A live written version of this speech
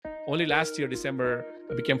only last year, December,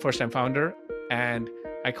 I became first-time founder. And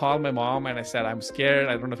I called my mom and I said, I'm scared.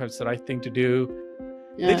 I don't know if it's the right thing to do.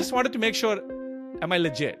 Yeah. They just wanted to make sure, am I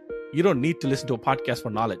legit? You don't need to listen to a podcast for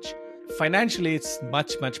knowledge. Financially, it's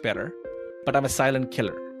much, much better. But I'm a silent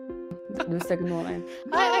killer. The second one.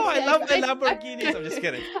 I love the Lamborghinis. I'm just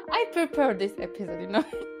kidding. I prepared this episode,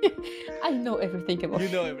 I know everything about You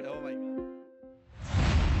know everything. Oh my God.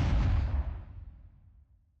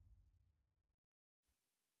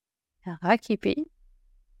 Hi, Kippy.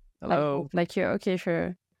 Hello. Like you're okay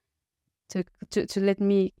for to let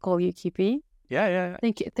me call you Kippy. Yeah.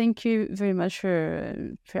 Thank you very much for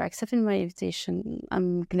accepting my invitation.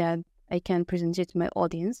 I'm glad I can present you to my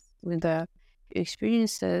audience with your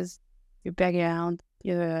experiences, your background,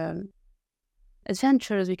 your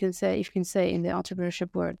adventures. If you can say in the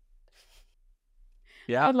entrepreneurship world.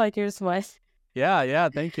 Yeah. I like your smile. Yeah.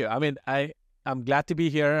 Thank you. I mean, I'm glad to be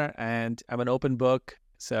here, and I'm an open book.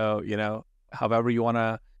 So, whatever you want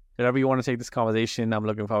to take this conversation, I'm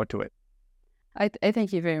looking forward to it. I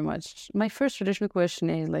thank you very much. My first traditional question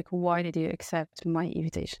is why did you accept my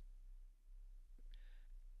invitation?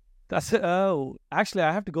 Actually,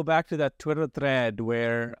 I have to go back to that Twitter thread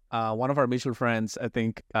where one of our mutual friends, I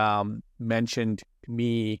think, mentioned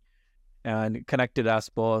me and connected us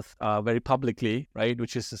both very publicly, right?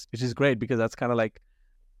 Which is great, because that's kind of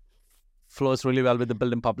flows really well with the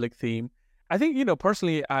build in public theme. I think,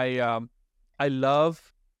 personally, I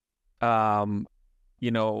love, kind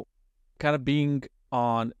of being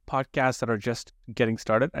on podcasts that are just getting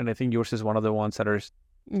started. And I think yours is one of the ones that are,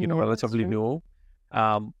 relatively new.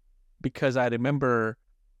 Because I remember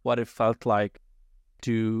what it felt like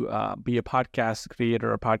to be a podcast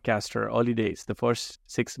creator or podcaster early days, the first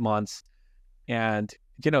 6 months. And,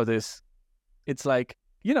 there's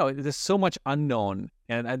so much unknown.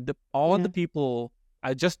 And all the people,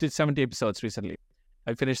 I just did 70 episodes recently.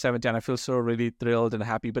 I finished 70 and I feel so really thrilled and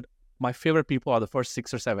happy. But my favorite people are the first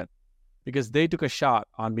 6 or 7, because they took a shot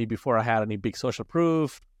on me before I had any big social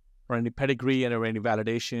proof or any pedigree or any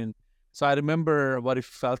validation. So I remember what it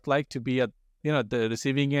felt like to be at, the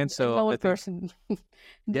receiving end. So person.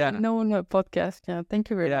 Yeah. No podcast. Yeah. Thank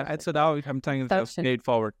you very much. Yeah. And so now I'm telling you, straight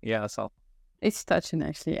forward. Yeah. So it's touching,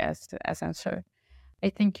 actually, as answer. I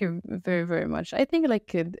thank you very, very much. I think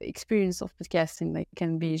the experience of podcasting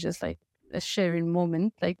can be just a sharing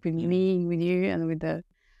moment, with me, with you, and with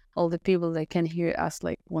all the people that can hear us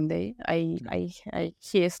one day. I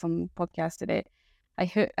hear some podcast today. I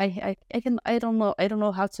heard I don't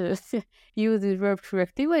know how to use the verb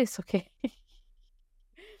correctly, but it's okay.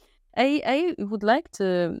 I would like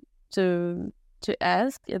to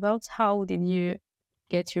ask about how did you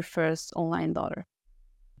get your first online daughter?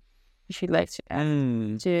 If you'd like to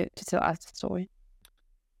tell us the story.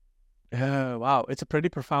 Wow, it's a pretty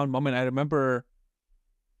profound moment. I remember,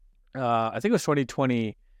 I think it was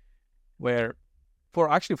 2020, where for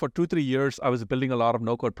 2-3 years I was building a lot of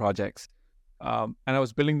no-code projects, and I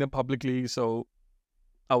was building them publicly. So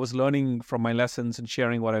I was learning from my lessons and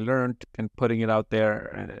sharing what I learned and putting it out there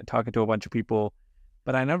and talking to a bunch of people.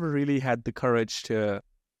 But I never really had the courage to,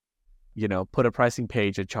 put a pricing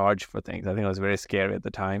page and charge for things. I think it was very scary at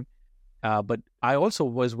the time. But I also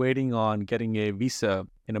was waiting on getting a visa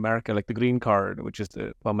in America, like the green card, which is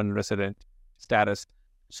the permanent resident status.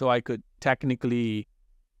 So I could technically,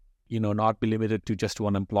 not be limited to just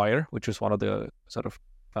one employer, which was one of the sort of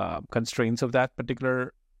constraints of that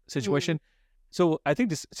particular situation. So I think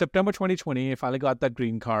this September 2020, I finally got that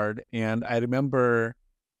green card. And I remember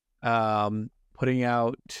putting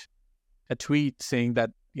out a tweet saying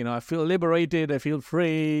that, I feel liberated, I feel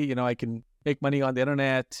free, I can make money on the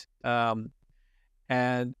internet.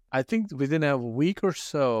 And I think within a week or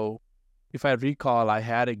so, if I recall, I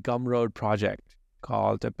had a Gumroad project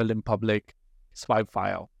called a build in public swipe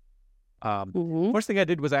file. First thing I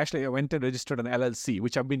did was I went and registered an LLC,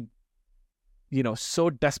 which I've been, so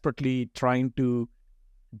desperately trying to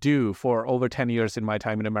do for over 10 years in my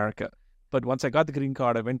time in America. But once I got the green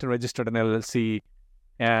card, I went and registered an LLC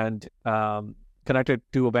and connected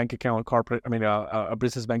to a bank account, a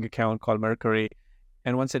business bank account called Mercury.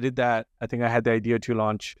 And once I did that, I think I had the idea to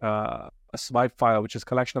launch a swipe file, which is a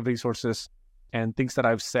collection of resources and things that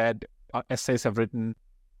I've said, essays I've written,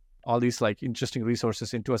 all these interesting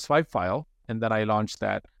resources into a swipe file. And then I launched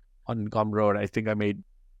that on Gumroad. I think I made,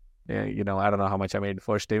 I don't know how much I made the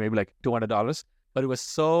first day, maybe $200. But it was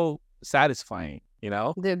so satisfying,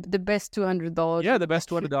 The best $200. Yeah, the best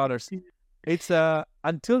 $200. It's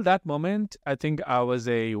until that moment, I think I was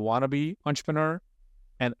a wannabe entrepreneur.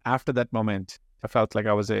 And after that moment, I felt like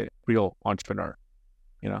I was a real entrepreneur,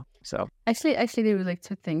 so. Actually, there were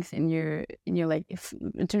two things in your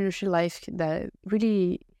entrepreneurship life that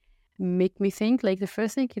really make me think. Like the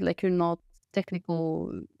first thing, like you're not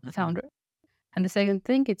technical founder, and the second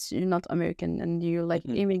thing, it's you're not American and you're like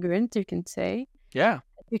immigrant. You can say Yeah.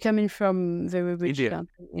 you're coming from very rich India.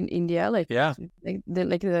 country in India, like Yeah.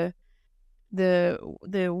 the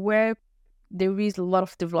where there is a lot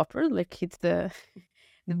of developers, like it's the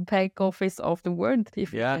the back office of the world,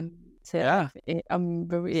 if you can say. Yeah. I'm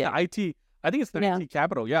very The IT. I think it's the IT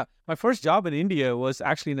capital. Yeah. My first job in India was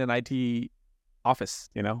actually in an IT office,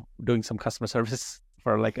 doing some customer service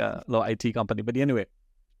for like a low IT company. But anyway.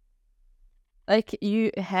 Like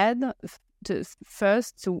you had to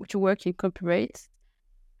first to work in corporate,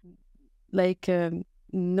 like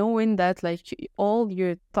knowing that like all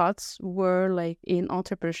your thoughts were like in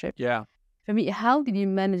entrepreneurship. Yeah. For me, how did you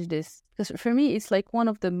manage this? Because for me, it's like one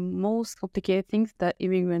of the most complicated things that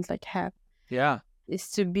immigrants like have. Yeah. Is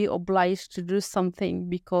to be obliged to do something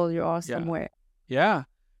because you are somewhere. Yeah.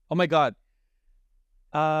 Oh my God.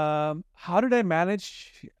 How did I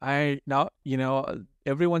manage?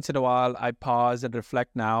 Every once in a while I pause and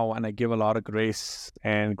reflect now, and I give a lot of grace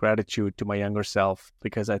and gratitude to my younger self,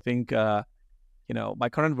 because I think, my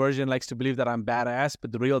current version likes to believe that I'm badass,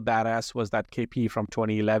 but the real badass was that KP from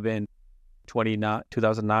 2011,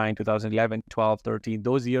 2009, 2011, 12, 13,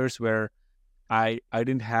 those years where I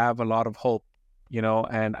didn't have a lot of hope,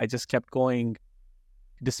 and I just kept going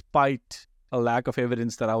despite a lack of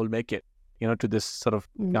evidence that I will make it, to this sort of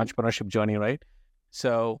entrepreneurship journey, right?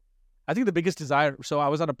 So I think the biggest desire, so I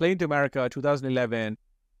was on a plane to America 2011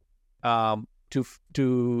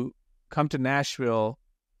 to come to Nashville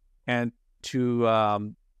and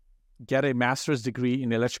to get a master's degree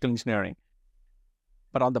in electrical engineering.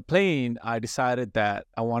 But on the plane, I decided that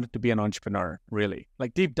I wanted to be an entrepreneur, really.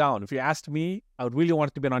 Like deep down, if you asked me, I would really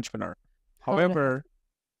want to be an entrepreneur. However,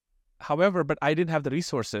 but I didn't have the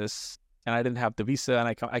resources and I didn't have the visa.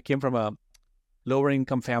 And I came from a lower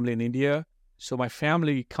income family in India. So my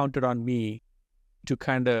family counted on me to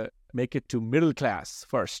kind of make it to middle class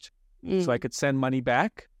first. So I could send money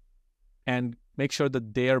back and make sure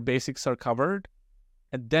that their basics are covered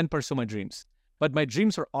and then pursue my dreams. But my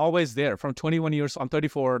dreams are always there from 21 years. I'm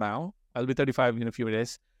 34 now. I'll be 35 in a few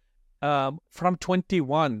days. From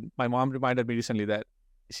 21, my mom reminded me recently that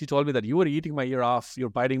she told me that you were eating my ear off. You're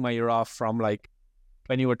biting my ear off from like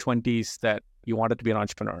when you were 20s that you wanted to be an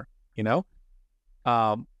entrepreneur,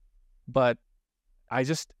 But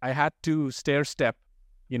I had to stair step,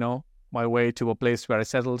 my way to a place where I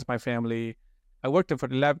settled my family. I worked for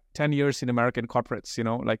 10 years in American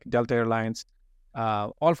corporates, like Delta Airlines,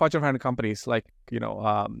 all Fortune 500 companies. Like,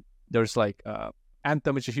 there's like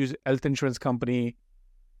Anthem, which is a huge health insurance company,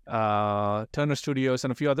 Turner Studios,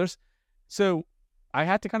 and a few others. So I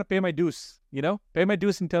had to kind of pay my dues, pay my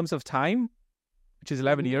dues in terms of time, which is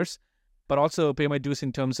 11 years, but also pay my dues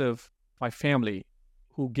in terms of my family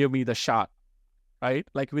who give me the shot, right?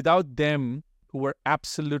 Like without them, who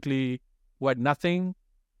had nothing,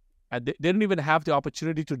 and they didn't even have the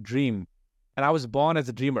opportunity to dream. And I was born as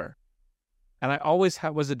a dreamer. And I always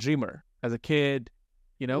was a dreamer as a kid,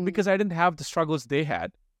 because I didn't have the struggles they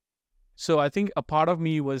had. So I think a part of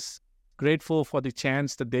me was grateful for the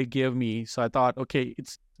chance that they gave me. So I thought, okay,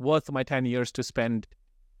 it's worth my 10 years to spend,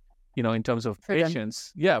 in terms of for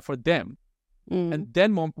patience. Them. Yeah, for them. And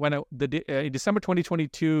then when in December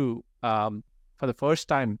 2022, for the first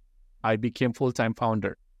time, I became full-time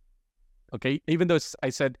founder. Okay, even though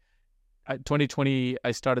I said 2020,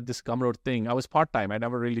 I started this Gumroad thing. I was part-time. I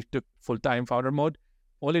never really took full-time founder mode.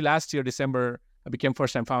 Only last year, December, I became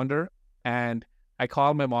first-time founder. And I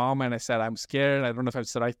called my mom and I said, I'm scared. I don't know if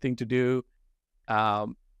it's the right thing to do.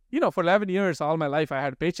 For 11 years, all my life, I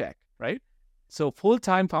had a paycheck, right? So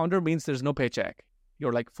full-time founder means there's no paycheck.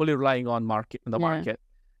 You're like fully relying on the market.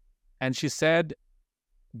 And she said,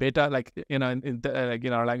 beta, like, in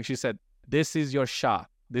our language, she said, this is your shot.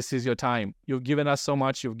 This is your time. You've given us so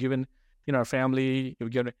much. You've given, our family.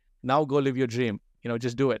 Now go live your dream.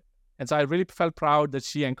 Just do it. And so I really felt proud that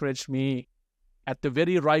she encouraged me at the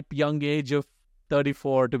very ripe young age of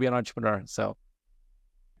 34 to be an entrepreneur. So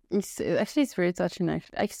it's very touching.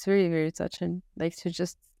 Actually, it's very, very touching. Like to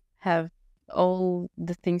just have all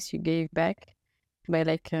the things you gave back by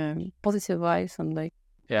like positive vibes and like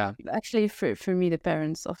actually for me the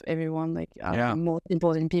parents of everyone like are the most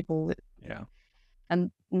important people.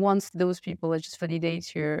 And once those people just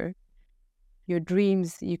validate your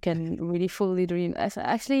dreams, you can really fully dream.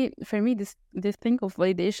 Actually, for me, this thing of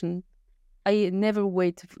validation, I never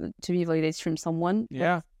wait to be validated from someone.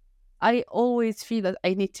 Yeah. I always feel that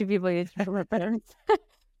I need to be validated from my parents.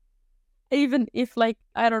 Even if, like,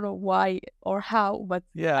 I don't know why or how, but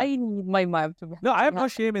I need my mom to be. No, I have no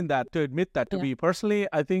shame in that, to admit that. To me personally,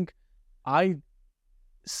 I think I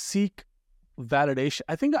seek validation.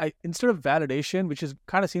 I think instead of validation, which is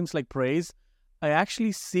kind of seems like praise, I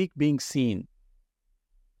actually seek being seen.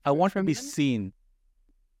 I want to From be them? seen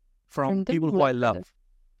from From them? people who I love.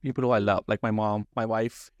 People who I love, like my mom, my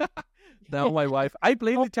wife. Now my wife, I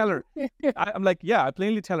plainly tell her, I'm like, yeah, I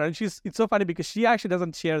plainly tell her. And it's so funny because she actually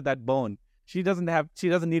doesn't share that bone. She doesn't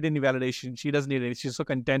need any validation. She doesn't need any, she's so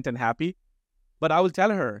content and happy. But I will tell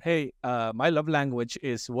her, hey, my love language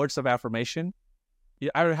is words of affirmation.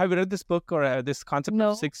 Have you read this book or this concept No.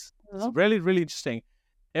 of 6? It's No. really, really interesting.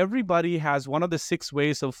 Everybody has one of the 6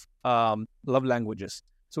 ways of love languages.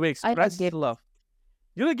 So we express gifts. love.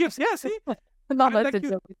 You like gifts? Yeah, see? Not I like like the you.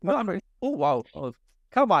 joke. No, oh, wow. Oh,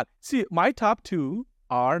 come on. See, my top 2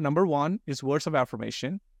 are, number 1 is words of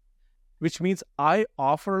affirmation, which means I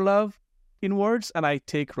offer love in words and I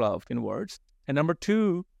take love in words. And number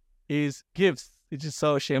 2 is gifts, which is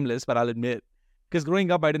so shameless, but I'll admit. Because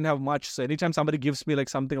growing up, I didn't have much. So anytime somebody gives me like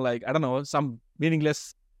something like, I don't know, some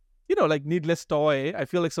meaningless, like needless toy, I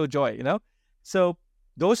feel like so joy. So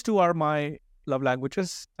those 2 are my love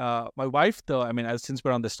languages. My wife, though, I mean, since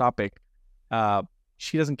we're on this topic,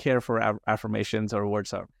 she doesn't care for affirmations or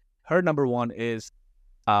words. Her number 1 is,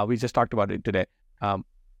 we just talked about it today,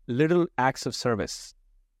 little acts of service.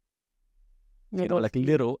 Like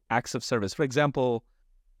little acts of service. For example,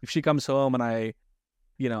 if she comes home and I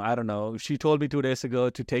don't know, she told me 2 days ago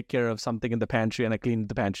to take care of something in the pantry and I cleaned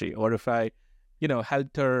the pantry. Or if I,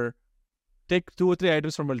 helped her take 2 or 3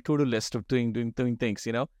 items from a to-do list of doing things,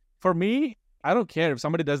 For me, I don't care if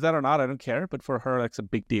somebody does that or not. I don't care. But for her, that's a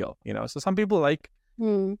big deal, So some people I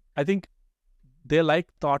think they like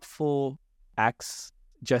thoughtful acts,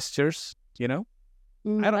 gestures, I don't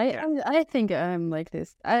care. I think I'm like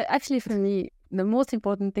this. Actually, for me, the most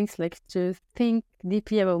important thing is like to think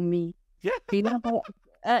deeply about me. Yeah. Yeah.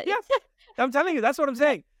 I'm telling you, that's what I'm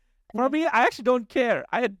saying. For me, I actually don't care.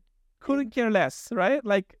 I couldn't care less, right?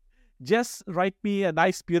 Like, just write me a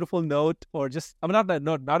nice, beautiful note, or just, I mean,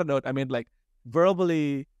 not a note. I mean, like,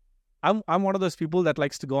 verbally, I'm one of those people that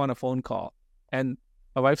likes to go on a phone call. And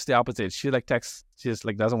my wife's the opposite. She like texts. She just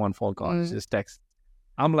like doesn't want phone calls. She just texts.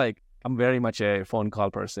 I'm very much a phone call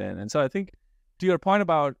person. And so I think to your point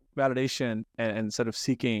about validation and sort of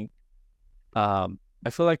seeking, I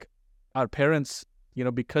feel like our parents,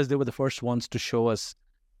 because they were the first ones to show us,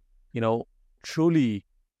 truly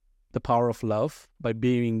the power of love by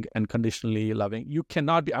being unconditionally loving. You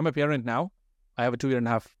cannot be, I'm a parent now. I have a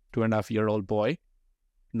 2.5-year-old boy.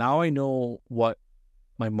 Now I know what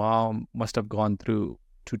my mom must have gone through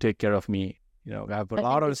to take care of me. I have a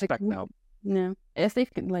lot of respect now. Yeah. I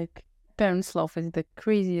think like parents' love is the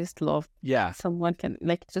craziest love. Yeah. Someone can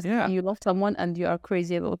you love someone and you are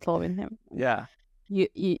crazy about loving him. Yeah. You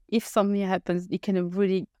if something happens, you can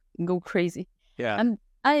really go crazy. Yeah. And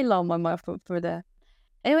I love my mom for that.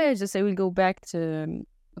 Anyway, I will go back to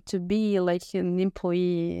be like an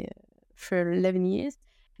employee for 11 years.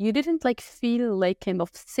 You didn't like feel like kind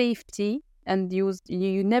of safety, and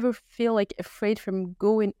you never feel like afraid from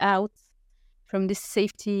going out from this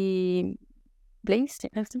safety place.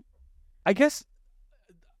 I guess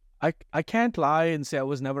I can't lie and say I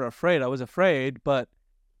was never afraid. I was afraid, but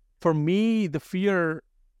for me, the fear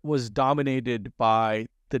was dominated by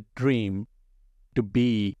the dream to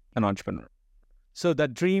be an entrepreneur. So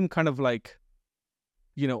that dream kind of like,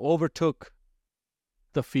 overtook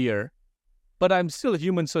the fear. But I'm still a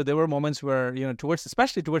human, so there were moments where,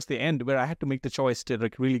 especially towards the end, where I had to make the choice to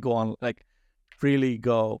like really go on, like really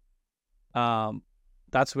go.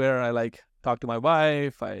 That's where I talked to my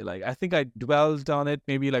wife. I think I dwelled on it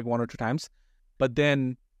maybe like 1 or 2 times, but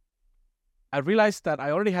then I realized that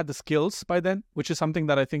I already had the skills by then, which is something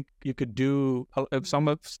that I think you could do. If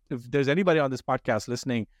there's anybody on this podcast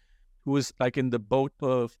listening who is like in the boat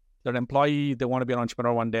of their employee, they want to be an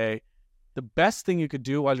entrepreneur one day. The best thing you could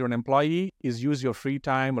do while you're an employee is use your free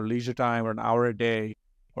time or leisure time or an hour a day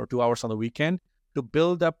or 2 hours on the weekend to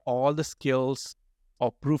build up all the skills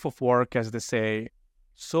or proof of work, as they say,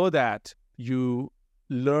 so that you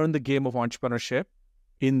learn the game of entrepreneurship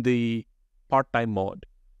in the part-time mode.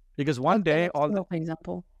 Because one day,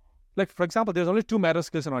 for example, there's only 2 meta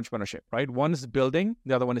skills in entrepreneurship, right? One is building,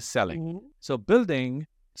 the other one is selling. Mm-hmm. So building,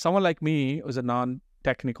 someone like me who's a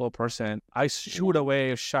non-technical person, I shied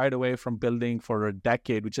away from building for a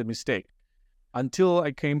decade, which is a mistake. Until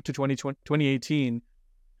I came to 2018,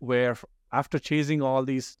 where after chasing all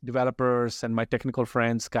these developers and my technical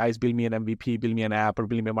friends, guys, build me an MVP, build me an app, or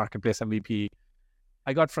build me a marketplace MVP,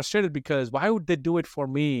 I got frustrated because why would they do it for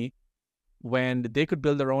me when they could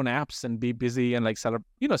build their own apps and be busy and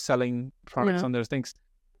selling products on those things?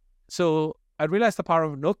 So I realized the power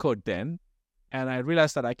of no code then, and I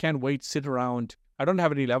realized that I can't sit around. I don't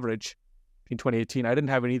have any leverage in 2018. I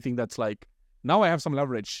didn't have anything that's like, now I have some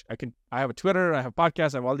leverage. I have a Twitter, I have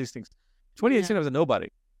podcasts, I have all these things. 2018, I was a nobody.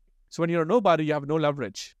 So when you're a nobody, you have no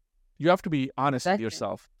leverage. You have to be honest with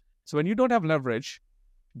yourself. So when you don't have leverage,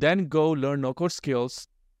 then go learn no-code skills.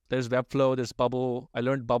 There's Webflow, there's Bubble. I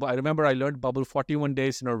remember I learned Bubble 41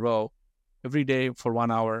 days in a row, every day for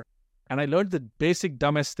 1 hour. And I learned the basic,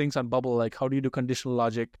 dumbest things on Bubble, like how do you do conditional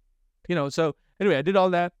logic? So anyway, I did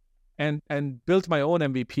all that and built my own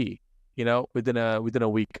MVP, within a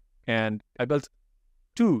week. And I built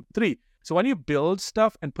 2, 3. So when you build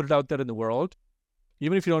stuff and put it out there in the world,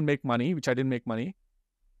 even if you don't make money, which I didn't make money,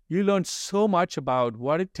 you learn so much about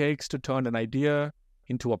what it takes to turn an idea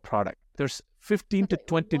into a product. There's 15 to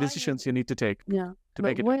 20 decisions you need to take to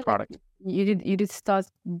make it a product. You did start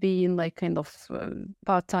being like kind of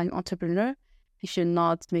part-time entrepreneur if you're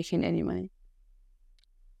not making any money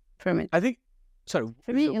from it. I think, sorry.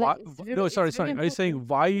 For me, sorry. Are you saying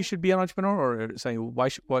why you should be an entrepreneur, or saying why?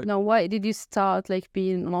 No, why did you start like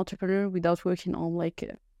being an entrepreneur without working on like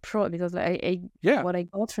because what I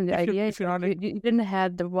got from the idea is you didn't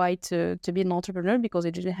have the right to be an entrepreneur because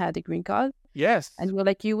you didn't have the green card. Yes. And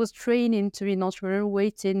you was training to be an entrepreneur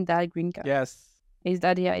waiting that green card. Yes. Is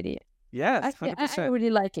that the idea? Yes, 100%. I really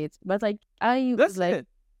like it. But like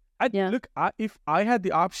Look, if I had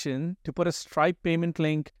the option to put a Stripe payment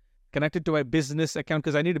link connected to my business account,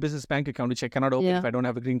 because I need a business bank account, which I cannot open if I don't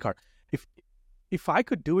have a green card. If I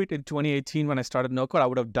could do it in 2018 when I started no code, I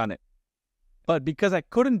would have done it. But because I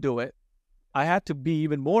couldn't do it, I had to be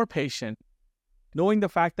even more patient, knowing the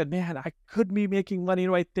fact that, man, I could be making money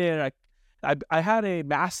right there. I had a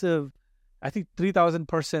massive, I think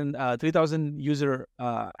 3,000 user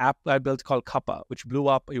app I built called Kappa, which blew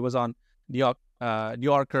up. It was on New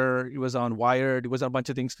Yorker, it was on Wired, it was on a bunch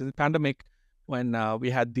of things. Because the pandemic, when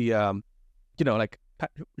we had the,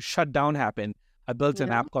 shutdown happen, I built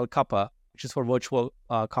an app called Kappa, which is for virtual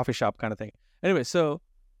coffee shop kind of thing. Anyway, so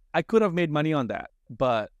I could have made money on that,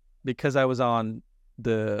 but because I was on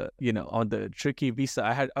the tricky visa,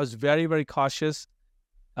 I was very, very cautious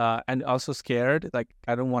and also scared. Like,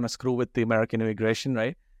 I don't want to screw with the American immigration,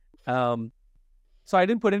 right? So I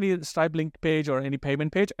didn't put any Stripe link page or any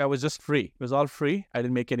payment page. I was just free. It was all free. I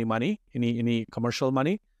didn't make any money, any commercial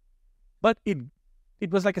money. But it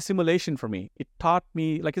was like a simulation for me. It taught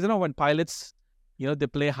me, like, when pilots, they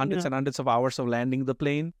play hundreds and hundreds of hours of landing the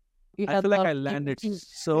plane. I feel like I landed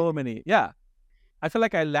so many. Yeah. I feel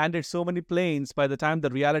like I landed so many planes by the time the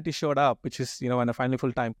reality showed up, which is, when I finally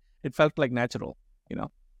full time, it felt like natural,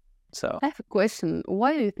 So I have a question.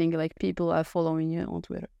 Why do you think like people are following you on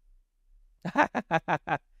Twitter?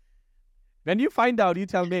 When you find out, you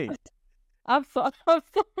tell me. I'm sorry.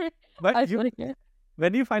 But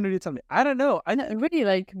when you find out, you tell me. I don't know. I really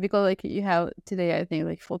like, because like you have today, I think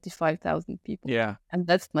like 45,000 people. Yeah. And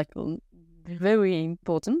that's like very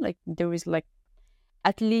important. Like there is like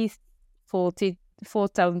at least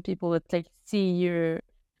 44,000 people that like see your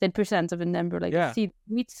 10% of the number, like see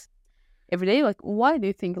tweets every day. Like, why do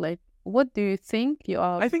you think, like, what do you think you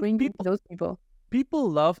are bringing to those people? People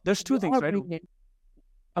love, there's two things, right?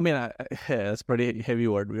 I mean, that's pretty heavy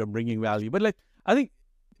word. We are bringing value. But like, I think,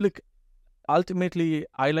 look, ultimately,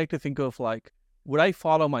 I like to think of like, would I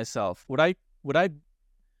follow myself? Would I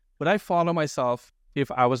follow myself if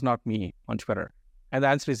I was not me on Twitter? And the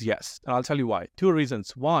answer is yes. And I'll tell you why. 2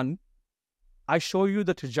 reasons. One, I show you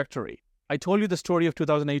the trajectory. I told you the story of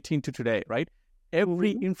 2018 to today, right?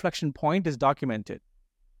 Every inflection point is documented.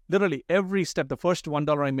 Literally every step, the first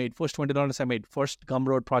 $1 I made, first $20 I made, first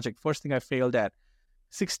Gumroad project, first thing I failed at,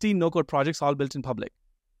 16 no-code projects all built in public.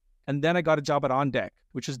 And then I got a job at On Deck,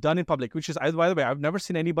 which is done in public, which is, by the way, I've never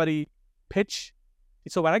seen anybody pitch.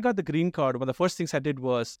 So when I got the green card, one of the first things I did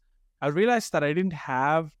was I realized that I didn't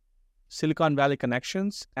have Silicon Valley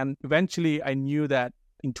connections. And eventually I knew that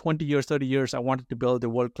in 20 years, 30 years, I wanted to build a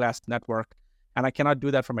world-class network. And I cannot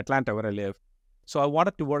do that from Atlanta, where I live. So I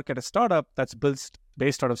wanted to work at a startup that's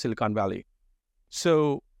based out of Silicon Valley.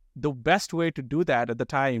 So the best way to do that at the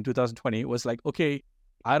time, 2020, was like, okay,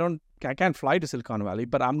 I can't fly to Silicon Valley,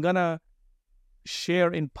 but I'm going to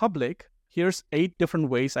share in public. Here's 8 different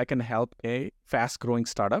ways I can help a fast-growing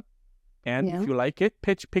startup. And if you like it,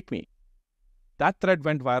 pick me. That thread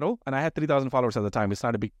went viral, and I had 3,000 followers at the time. It's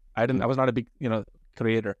not a big, I was not a big,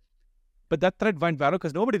 creator. But that thread went viral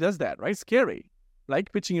because nobody does that, right? It's scary.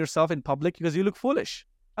 Like pitching yourself in public because you look foolish.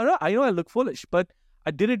 I know I look foolish, but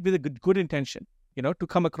I did it with a good intention, to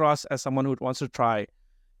come across as someone who wants to try.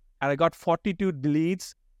 And I got 42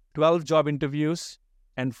 leads, 12 job interviews,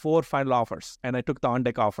 and 4 final offers. And I took the On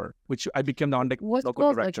Deck offer, which I became the On Deck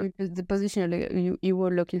local director. What was like the position you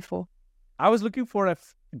were looking for? I was looking for a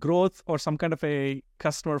growth or some kind of a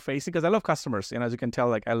customer facing, because I love customers. And as you can tell,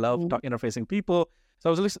 like I love interfacing people. So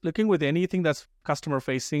I was looking with anything that's customer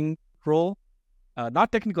facing role,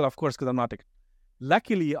 not technical, of course, because I'm not technical.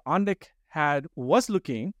 Luckily, OnDeck was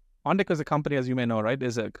looking. OnDeck is a company, as you may know, right?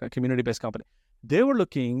 Is a community-based company. They were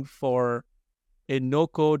looking for a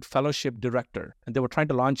no-code fellowship director, and they were trying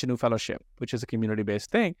to launch a new fellowship, which is a community-based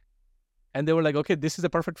thing. And they were like, okay, this is a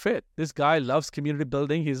perfect fit. This guy loves community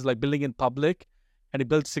building. He's like building in public, and he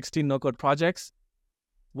built 16 no-code projects.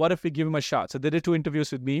 What if we give him a shot? So they did 2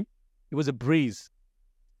 interviews with me. It was a breeze.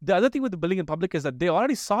 The other thing with the building in public is that they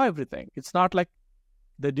already saw everything. It's not like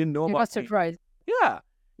they didn't know about me. Surprised. Yeah.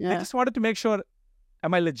 They just wanted to make sure,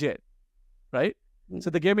 am I legit? Right? So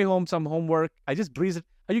they gave me some homework. I just breezed it.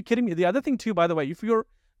 Are you kidding me? The other thing too, by the way,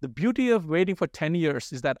 the beauty of waiting for 10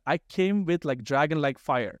 years is that I came with like dragon-like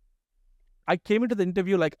fire. I came into the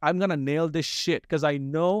interview like, I'm going to nail this shit because I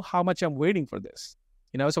know how much I'm waiting for this.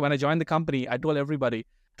 So when I joined the company, I told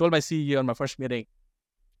my CEO in my first meeting,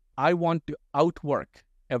 I want to outwork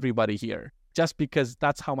everybody here just because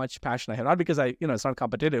that's how much passion I have. Not because it's not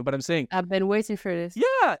competitive, but I'm saying. I've been waiting for this.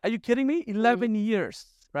 Yeah. Are you kidding me? 11 years,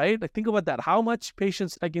 right? Like think about that. How much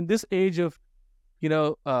patience, like in this age of,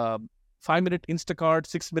 5-minute Instacart,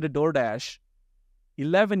 6-minute DoorDash,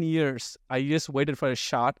 11 years, I just waited for a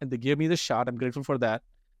shot and they gave me the shot. I'm grateful for that.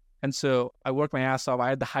 And so I worked my ass off. I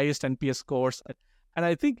had the highest NPS scores. And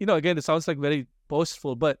I think, again, it sounds like very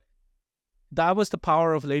boastful, but that was the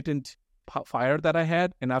power of latent fire that I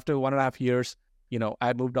had. And after 1.5 years,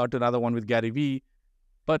 I moved on to another one with Gary Vee.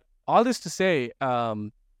 But all this to say,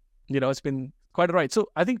 it's been quite all right. So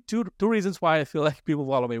I think two reasons why I feel like people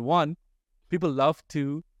follow me. One, people love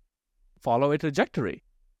to follow a trajectory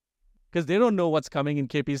because they don't know what's coming in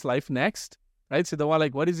KP's life next, right? So they're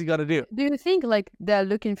like, what is he going to do? Do you think like they're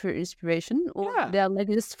looking for inspiration or they're like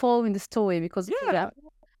just following the story because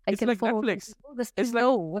it's like Netflix. It's like,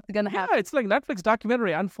 what's going to happen? Yeah, it's like Netflix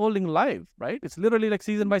documentary unfolding live, right? It's literally like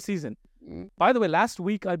season by season. By the way, last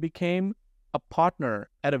week I became a partner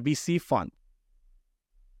at a VC fund.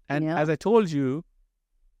 And as I told you,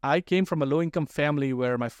 I came from a low-income family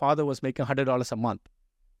where my father was making $100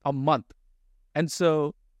 a month. And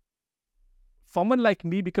so someone like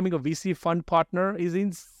me becoming a VC fund partner is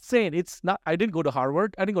insane. It's not, I didn't go to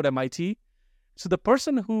Harvard. I didn't go to MIT. So the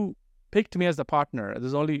person who picked me as the partner,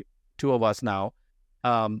 there's only 2 of us now.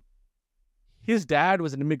 His dad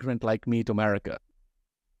was an immigrant like me to America.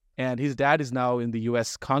 And his dad is now in the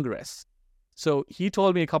US Congress. So he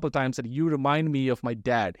told me a couple of times that you remind me of my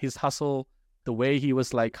dad, his hustle, the way he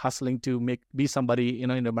was like hustling to be somebody,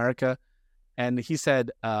 in America. And he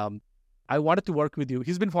said, I wanted to work with you.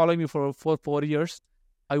 He's been following me for 4 years.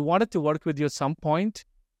 I wanted to work with you at some point.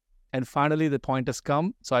 And finally, the point has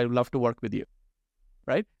come. So I'd love to work with you.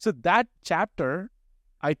 Right? So that chapter,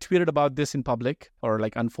 I tweeted about this in public or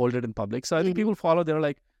like unfolded in public. So I think people follow. They're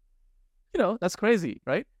like, that's crazy.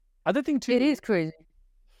 Right? Other thing too. It is crazy.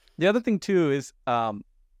 The other thing too is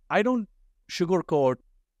I don't sugarcoat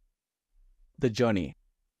the journey.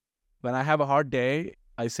 When I have a hard day,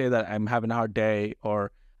 I say that I'm having a hard day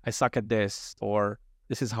or I suck at this or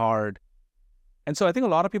this is hard. And so I think a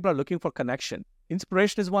lot of people are looking for connection.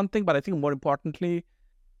 Inspiration is one thing, but I think more importantly,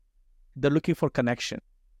 they're looking for connection.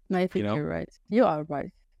 I think you're right. You are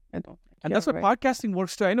right. And that's what podcasting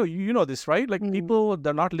works too. I know you know this, right? Like people,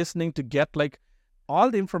 they're not listening to get like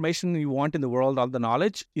all the information you want in the world, all the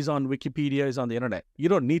knowledge is on Wikipedia, is on the internet. You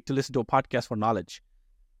don't need to listen to a podcast for knowledge.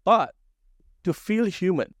 But to feel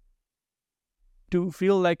human, to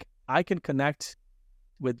feel like I can connect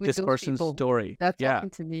with this person's people. story. That's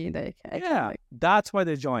talking to me. That's why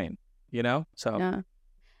they join, So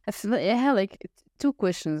I have like 2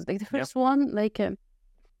 questions. Like the first one, like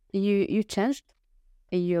you changed,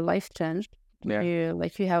 your life changed. Yeah.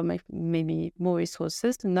 You have maybe more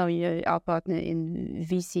resources. And now you're our partner in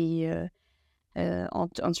VC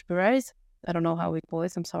entrepreneurs. I don't know how we call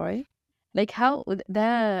it. I'm sorry. Like how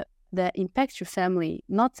that impacts your family.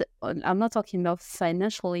 I'm not talking about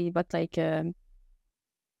financially, but like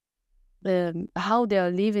how they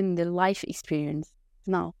are living the life experience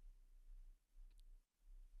now.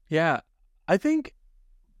 Yeah, I think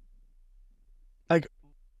like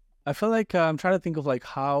I feel like I'm trying to think of like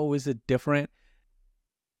how is it different.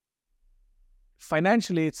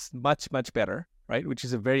 Financially, it's much better, right? Which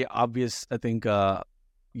is a very obvious. I think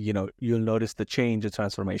you'll notice the change, the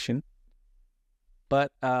transformation.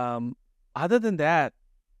 But other than that,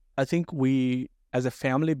 I think we as a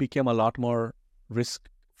family became a lot more risk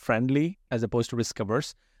friendly as opposed to risk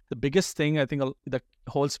averse. The biggest thing I think that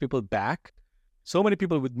holds people back. So many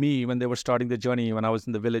people with me when they were starting the journey when I was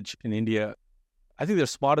in the village in India, I think they're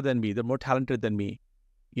smarter than me. They're more talented than me.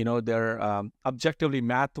 They're objectively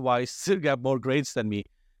math-wise have more grades than me.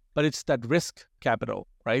 But it's that risk capital,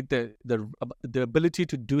 right? The ability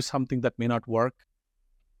to do something that may not work,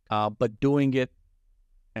 but doing it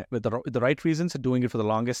with the right reasons and doing it for the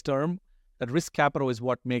longest term. That risk capital is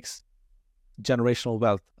what makes generational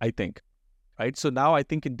wealth, I think, right? So now I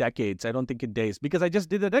think in decades. I don't think in days, because I just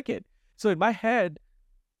did a decade. So in my head,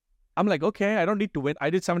 I'm like, okay, I don't need to win. I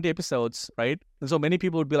did 70 episodes, right? And so many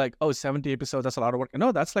people would be like, oh, 70 episodes, that's a lot of work.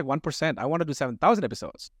 No, that's like 1%. I want to do 7,000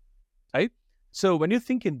 episodes, right? So when you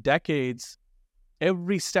think in decades,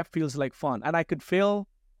 every step feels like fun. And I could fail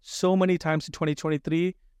so many times in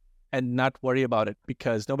 2023 and not worry about it,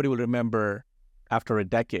 because nobody will remember after a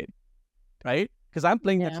decade, right? Because I'm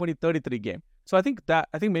playing the 2033 game. So I think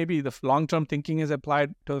maybe the long-term thinking is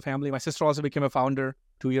applied to the family. My sister also became a founder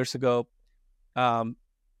 2 years ago.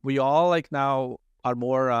 We all like now are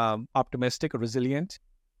more optimistic or resilient.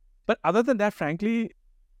 But other than that, frankly,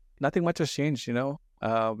 nothing much has changed,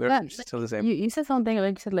 we're still the same. You said something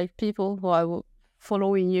like, you said like people who are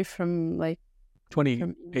following you from like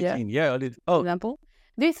 2018, for example.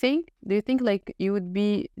 Do you think like you would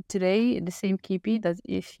be today the same Kipi that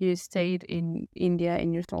if you stayed in India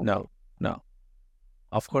in your small No,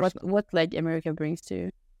 of course not. What like America brings to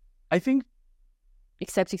you? I think,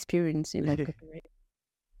 except experience in like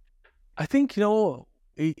I think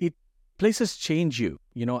it places change you.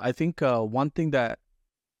 I think one thing that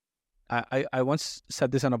I once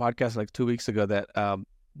said this on a podcast like 2 weeks ago, that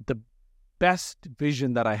the best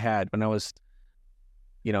vision that I had when I was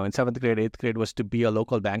in 7th grade, 8th grade, was to be a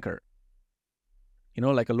local banker.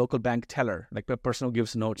 Like a local bank teller, like a person who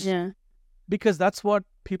gives notes. Yeah. Because that's what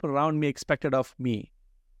people around me expected of me.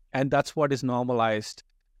 And that's what is normalized.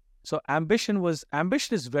 So ambition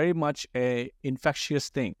is very much a infectious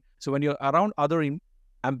thing. So when you're around other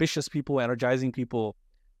ambitious people, energizing people,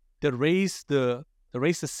 they raise the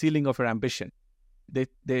ceiling of your ambition. They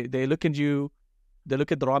look at you, they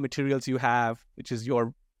look at the raw materials you have, which is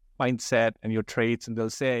your mindset and your traits, and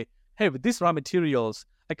they'll say, hey, with these raw materials,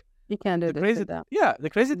 like, you can do this with that. Yeah,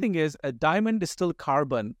 the crazy thing is a diamond is still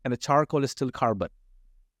carbon and a charcoal is still carbon.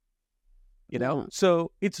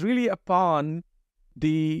 So it's really upon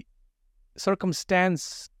the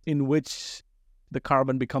circumstance in which the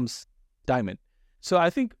carbon becomes diamond. So I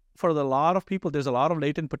think for a lot of people, there's a lot of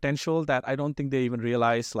latent potential that I don't think they even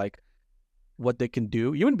realize, like, what they can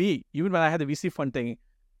do. Even when I had the VC fund thing,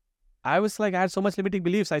 I was like, I had so much limiting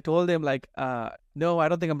beliefs. I told them like, no, I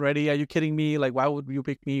don't think I'm ready. Are you kidding me? Like, why would you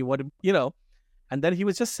pick me? And then he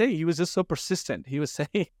was just so persistent. He was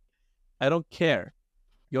saying, I don't care.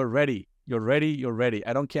 You're ready. You're ready. You're ready.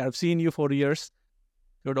 I don't care. I've seen you for years.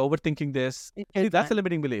 You're overthinking this. See, that's a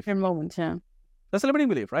limiting belief. For a moment, yeah. That's a limiting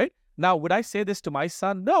belief, right? Now, would I say this to my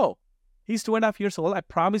son? No. He's 2.5 years old. I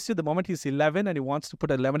promise you, the moment he's 11 and he wants to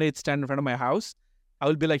put a lemonade stand in front of my house, I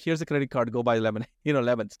will be like, here's a credit card, go buy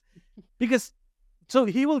lemons. Because, so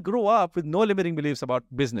he will grow up with no limiting beliefs about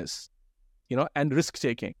business, and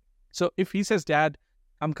risk-taking. So if he says, Dad,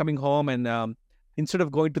 I'm coming home and instead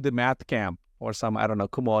of going to the math camp or some, I don't know,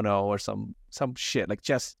 kimono or some shit, like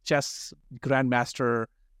chess grandmaster,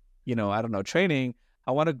 I don't know, training,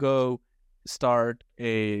 I want to go start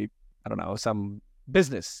some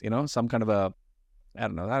business, some kind of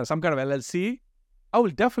some kind of LLC. I will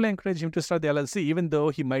definitely encourage him to start the LLC, even though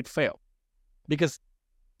he might fail, because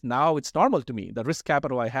now it's normal to me, the risk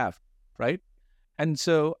capital I have, right? And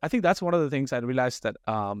so I think that's one of the things I realized, that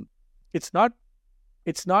it's not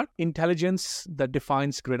intelligence that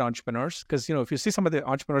defines great entrepreneurs. Because, if you see some of the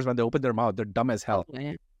entrepreneurs, when they open their mouth, they're dumb as hell.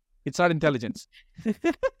 Yeah. It's not intelligence.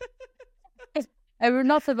 I was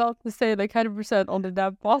not about to say like 100% on the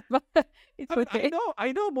damn path, but it's okay.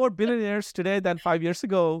 I know more billionaires today than 5 years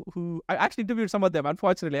ago, who I actually interviewed some of them,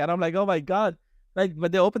 unfortunately. And I'm like, oh my God. Like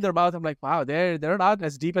when they open their mouth, I'm like, wow, they're not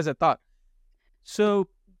as deep as I thought. So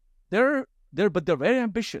but they're very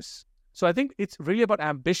ambitious. So I think it's really about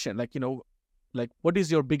ambition. Like, like what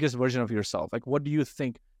is your biggest version of yourself? Like, what do you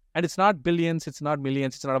think? And it's not billions, it's not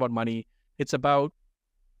millions, it's not about money. It's about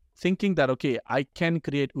thinking that, okay, I can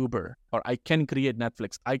create Uber, or I can create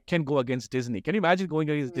Netflix. I can go against Disney. Can you imagine going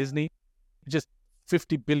against Disney? Just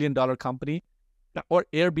 $50 billion company, or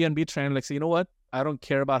Airbnb trying, like, say, you know what? I don't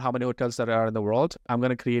care about how many hotels there are in the world. I'm going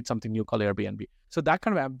to create something new called Airbnb. So that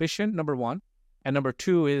kind of ambition, number one. And number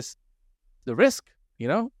two is the risk,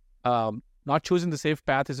 not choosing the safe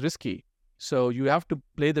path is risky. So you have to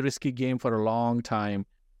play the risky game for a long time.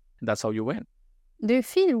 And that's how you win. Do you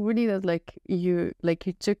feel really that you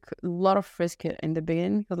took a lot of risk in the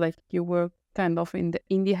beginning? Because you were kind of in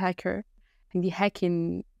the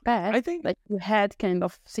hacking bad. I think, Like you had kind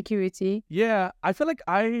of security. yeah, I feel like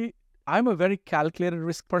I'm a very calculated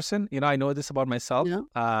risk person. I know this about myself. You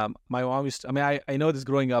know? My mom used to, I mean, I know this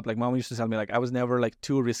growing up. Like, mom used to tell me, like, I was never like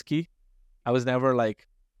too risky. I was never like,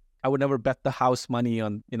 I would never bet the house money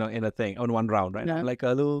on, in a thing, on one round, right? I'm No. like a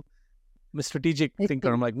little strategic I thinker.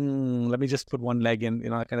 think I'm like, let me just put one leg in,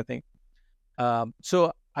 that kind of thing.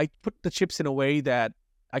 So I put the chips in a way that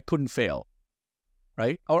I couldn't fail,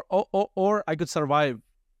 right? Or I could survive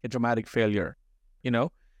a dramatic failure, you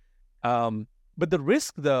know? But the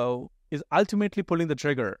risk, though, is ultimately pulling the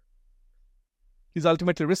trigger is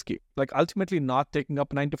ultimately risky. Like, ultimately not taking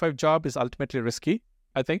up a 9 to 5 job is ultimately risky,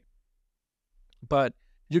 I think. But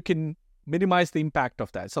you can minimize the impact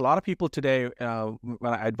of that. So a lot of people today,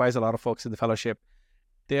 when I advise a lot of folks in the fellowship,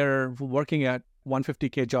 they're working at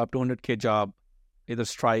 150K job, 200K job, either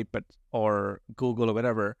Stripe or Google or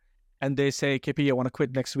whatever. And they say, KP, I want to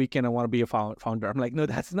quit next weekend. I want to be a founder. I'm like, no,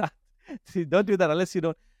 that's not. See, don't do that unless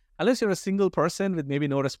you're a single person with maybe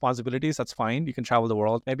no responsibilities. That's fine. You can travel the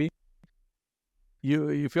world maybe.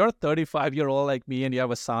 If you're a 35-year-old like me and you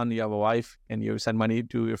have a son, you have a wife, and you send money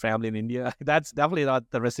to your family in India, that's definitely not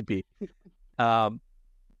the recipe.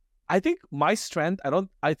 I think my strength,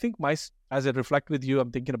 as I reflect with you,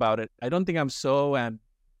 I'm thinking about it. I don't think I'm so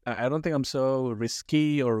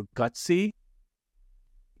risky or gutsy,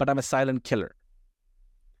 but I'm a silent killer.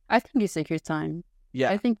 I think you take your time.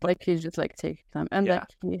 Yeah. I think like you just like take your time and Yeah.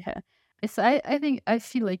 like I think I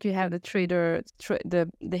feel like you have the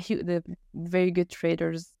the very good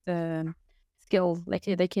traders skills. Like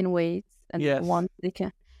they can wait and Yes. once they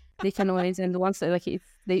can wait, and once like if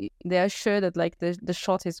they are sure that like the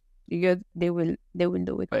shot is good, they will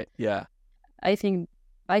do it. Right. Yeah. I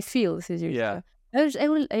feel this is your Yeah. I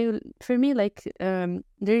will for me like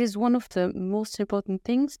there is one of the most important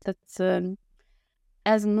things that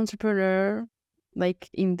as an entrepreneur, like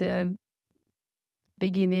in the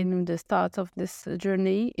beginning, the start of this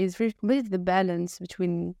journey, is very completely the balance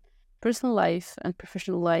between personal life and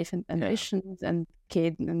professional life and ambitions and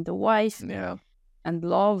kid and the wife and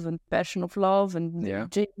love and passion of love and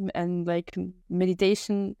gym and like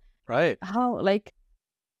meditation. Right. How like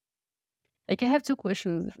I have two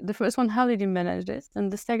questions. The first one, how did you manage this?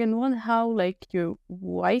 And the second one, how like your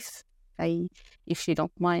wife, if she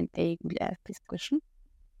don't mind, I will ask this question,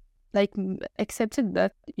 like accepted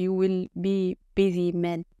that you will be busy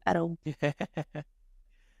man at home.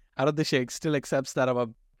 I don't think she still accepts that I'm a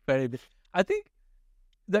very big. I think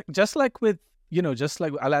that just like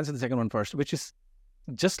I'll answer the second one first, which is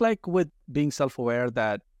just like with being self-aware,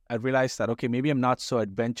 that I realized that, okay, maybe I'm not so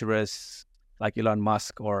adventurous like Elon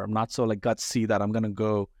Musk, or I'm not so like gutsy that I'm going to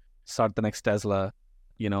go start the next Tesla,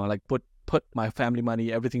 like put my family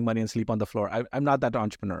money, everything money, and sleep on the floor. I'm not that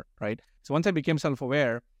entrepreneur, right? So once I became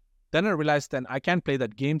self-aware, then I realized then I can't play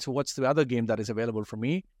that game. So what's the other game that is available for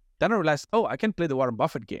me? Then I realized, I can play the Warren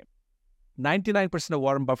Buffett game. 99% of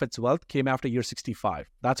Warren Buffett's wealth came after year 65.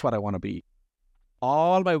 That's what I want to be.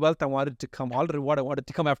 All my wealth all the reward I wanted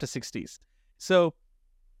to come after 60s. So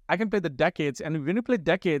I can play the decades. And when you play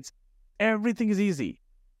decades, everything is easy,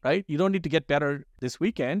 right? You don't need to get better this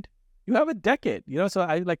weekend. You have a decade, so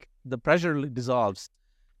I like the pressure dissolves.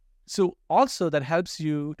 So also that helps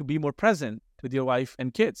you to be more present with your wife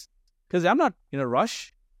and kids, because I'm not in a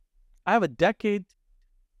rush. I have a decade,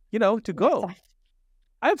 to go.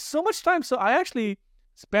 I have so much time. So I actually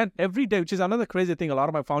spent every day, which is another crazy thing. A lot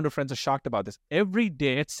of my founder friends are shocked about this. Every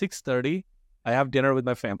day at 6:30, I have dinner with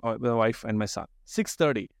with my wife and my son.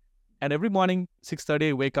 6:30. And every morning, 6:30,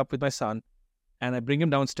 I wake up with my son and I bring him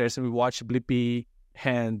downstairs and we watch Blippi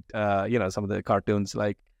and, some of the cartoons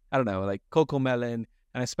like, I don't know, like Coco Melon.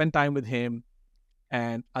 And I spend time with him.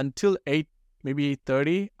 And until 8, maybe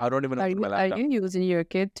 8:30, I don't even open my laptop. Are you using your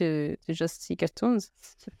kid to just see cartoons?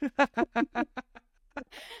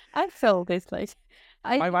 I felt this like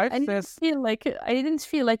my wife says I didn't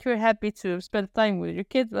feel like you're happy to spend time with your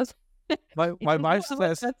kids. My wife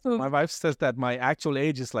says that my actual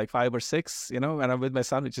age is like 5 or 6, and I'm with my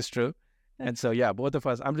son, which is true. And so both of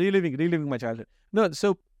us, I'm reliving my childhood. No,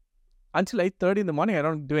 so until 8:30 in the morning, I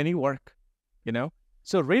don't do any work,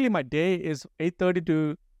 So really, my day is 8:30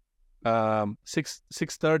 to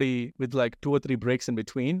 6:30 with like 2 or 3 breaks in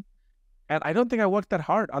between. And I don't think I work that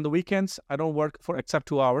hard. On the weekends, I don't work for except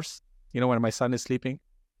 2 hours, when my son is sleeping.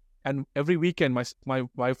 And every weekend, my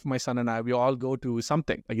wife, my son, and I, we all go to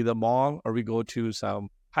something, like either mall or we go to some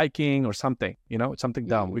hiking or something, something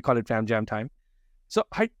dumb. We call it fam jam time. So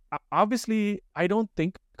obviously, I don't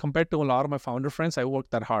think compared to a lot of my founder friends, I work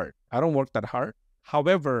that hard. I don't work that hard.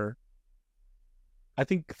 However, I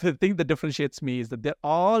think the thing that differentiates me is that they're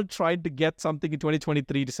all trying to get something in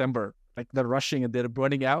 2023 December. Like they're rushing and they're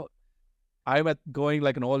burning out. I'm going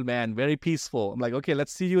like an old man, very peaceful. I'm like, okay,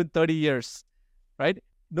 let's see you in 30 years, right?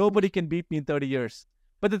 Nobody can beat me in 30 years.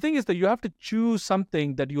 But the thing is that you have to choose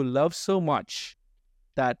something that you love so much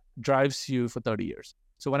that drives you for 30 years.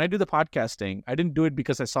 So when I do the podcasting, I didn't do it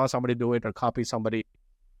because I saw somebody do it or copy somebody.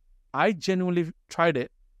 I genuinely tried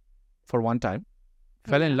it for one time,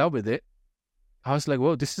 fell in love with it. I was like,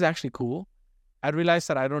 whoa, this is actually cool. I realized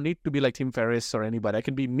that I don't need to be like Tim Ferriss or anybody. I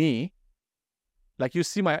can be me. Like you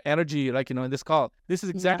see my energy, like, in this call. This is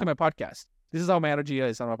exactly my podcast. This is how my energy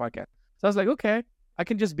is on my podcast. So I was like, okay, I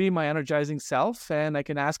can just be my energizing self and I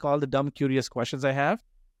can ask all the dumb, curious questions I have.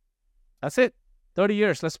 That's it. 30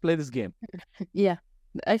 years. Let's play this game. Yeah.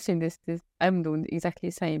 Actually, this I'm doing exactly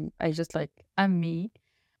the same. I just like, I'm me.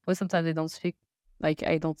 But sometimes I don't speak, like,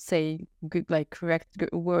 I don't say good, like, correct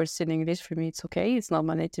words in English. For me, it's okay. It's not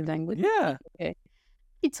my native language. Yeah. Okay.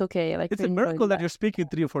 It's okay. Like, it's a miracle that you're speaking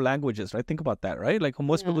 3 or 4 languages, right? Think about that, right? Like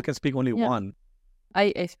most people can speak only one.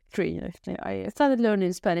 I speak 3. Actually. I started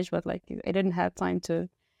learning Spanish, but like I didn't have time to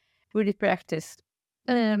really practice.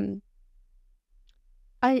 I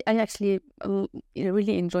actually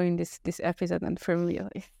really enjoying this episode, and for me,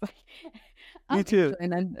 me too.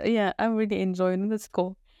 And I'm really enjoying it. That's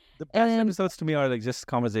cool. The best episodes to me are like just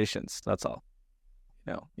conversations. That's all.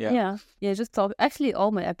 Yeah. Just talk. Actually,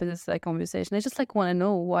 all my episodes are conversation. I just like want to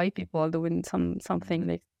know why people are doing something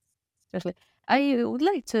like. Especially, I would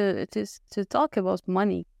like to talk about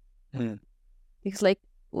money, because like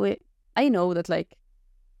I know that like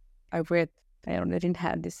I didn't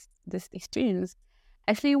have this experience.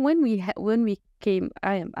 Actually, when we came,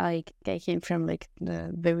 I came from like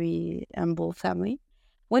the very humble family.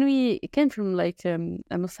 When we came from like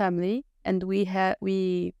a family and we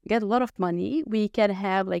get a lot of money, we can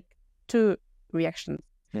have like 2 reactions.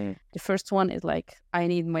 The first one is like, I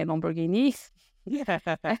need my Lamborghini.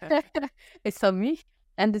 It's on me.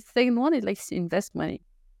 And the second one is like invest money,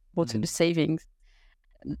 go to the savings.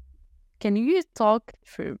 Can you talk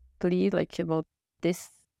please like about this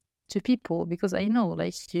to people, because I know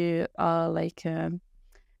like you are like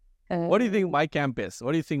what do you think my camp is?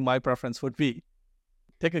 What do you think my preference would be?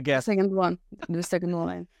 Take a guess. The second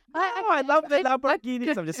one. I love the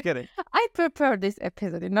Lamborghinis. I'm just kidding. I prepared this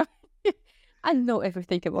episode, I know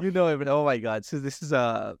everything about you know everything. Oh my god. So this is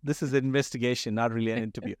an investigation, not really an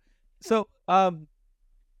interview. So I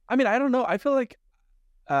mean, I don't know. I feel like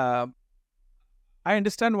I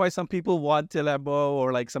understand why some people want a Lambo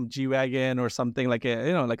or like some G-Wagon or something like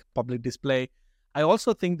like a public display. I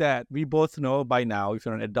also think that we both know by now, if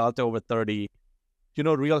you're an adult over 30,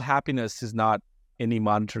 real happiness is not any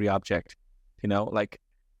monetary object. Like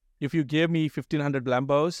if you give me 1,500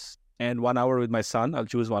 Lambos and 1 hour with my son, I'll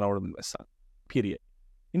choose 1 hour with my son, period.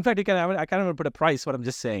 In fact, I can't even put a price, but I'm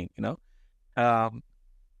just saying, I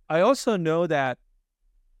also know that,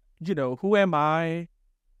 who am I?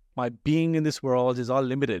 My being in this world is all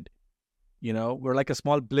limited. We're like a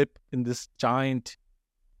small blip in this giant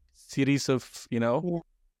series of,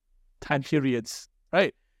 time periods,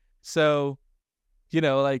 right? So,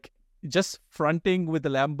 like just fronting with the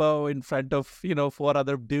Lambo in front of, 4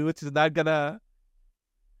 other dudes is not gonna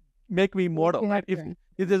make me immortal. Right?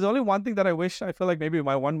 If there's only one thing that I wish, I feel like maybe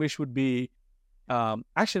my one wish would be,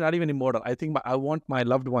 actually not even immortal. I think I want my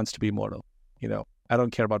loved ones to be immortal. I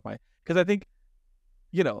don't care about because I think,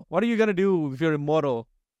 what are you going to do if you're immortal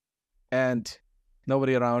and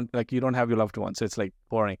nobody around, like you don't have your loved ones? So it's like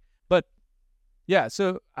boring. But yeah,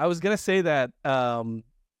 so I was going to say that, I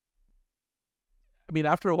mean,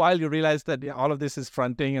 after a while, you realize that all of this is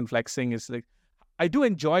fronting and flexing. Is like, I do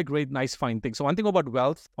enjoy great, nice, fine things. So one thing about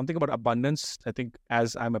wealth, one thing about abundance, I think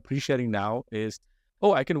as I'm appreciating now is,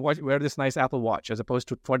 I can wear this nice Apple Watch as opposed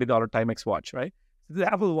to $20 Timex watch, right?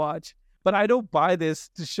 The Apple Watch. But I don't buy this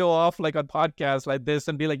to show off like on podcasts like this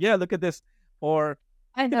and be like, yeah, look at this. Or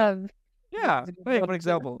I have. Yeah, right, for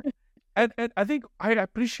example. And I think I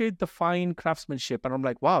appreciate the fine craftsmanship. And I'm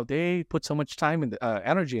like, wow, they put so much time and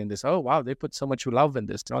energy in this. Oh, wow, they put so much love in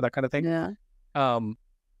this, that kind of thing. Yeah.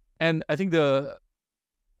 And I think the,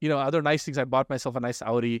 other nice things, I bought myself a nice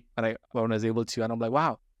Audi when I was able to. And I'm like,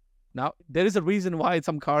 wow, now there is a reason why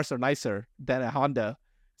some cars are nicer than a Honda.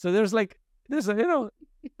 So there's a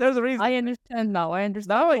reason. I understand now.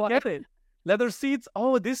 Now I get it. Leather seats.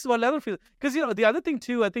 Oh, this is what leather feels. Because, the other thing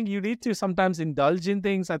too, I think you need to sometimes indulge in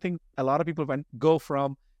things. I think a lot of people go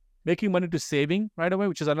from making money to saving right away,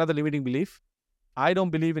 which is another limiting belief. I don't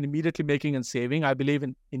believe in immediately making and saving. I believe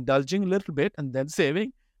in indulging a little bit and then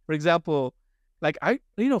saving. For example, like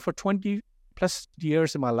for 20 plus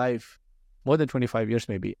years in my life, more than 25 years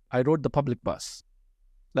maybe, I rode the public bus.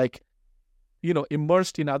 like,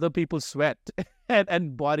 immersed in other people's sweat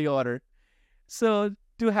and body odor. So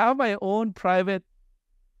to have my own private,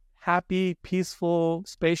 happy, peaceful,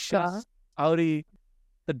 spacious Audi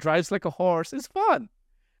that drives like a horse is fun.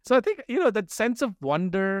 So I think, that sense of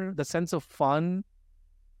wonder, the sense of fun,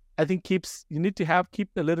 I think you need to keep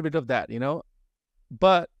a little bit of that,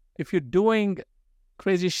 But if you're doing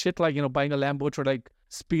crazy shit like, buying a Lambo to like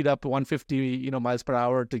speed up to 150, miles per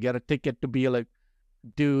hour to get a ticket to be like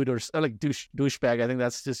dude or like douchebag, I think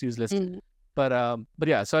that's just useless. But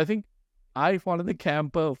yeah, so I think I fall in the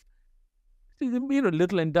camp of,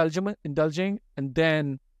 little indulging, and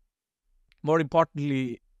then more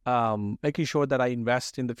importantly, making sure that I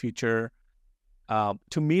invest in the future.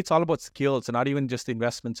 To me, it's all about skills and not even just the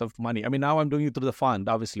investments of money. I mean, now I'm doing it through the fund,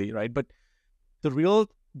 obviously, right? But the real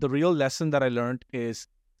lesson that I learned is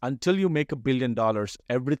until you make $1 billion,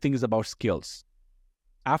 everything is about skills.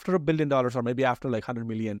 After $1 billion, or maybe after like 100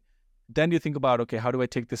 million, then you think about, okay, how do I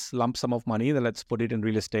take this lump sum of money, then let's put it in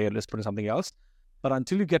real estate, let's put it in something else. But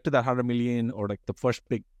until you get to that 100 million or like the first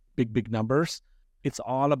big numbers, it's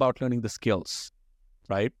all about learning the skills,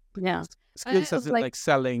 right? Yeah. Skills as in like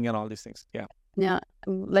selling and all these things. Yeah. Yeah.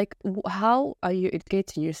 Like, how are you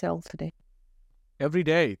educating yourself today? Every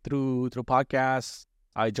day through podcasts.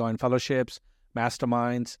 I join fellowships,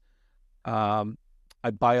 masterminds. I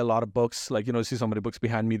buy a lot of books. Like, see so many books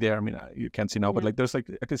behind me there. I mean, you can't see now, but like there's like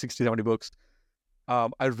at least 60, 70 books.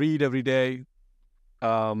 I read every day.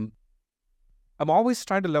 I'm always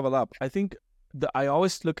trying to level up. I think I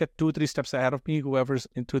always look at 2-3 steps ahead of me, whoever's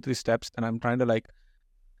in 2-3 steps, and I'm trying to like,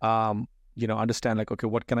 understand like, okay,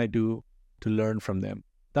 what can I do to learn from them?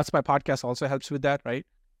 That's my podcast also helps with that, right?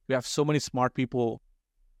 We have so many smart people,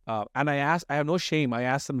 and I have no shame. I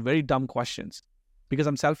ask them very dumb questions because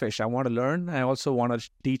I'm selfish. I want to learn. I also want to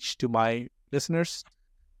teach to my listeners.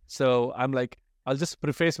 So I'm like, I'll just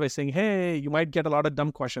preface by saying, hey, you might get a lot of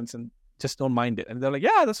dumb questions and just don't mind it. And they're like,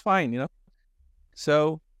 yeah, that's fine,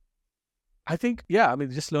 So I think,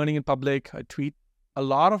 just learning in public. I tweet a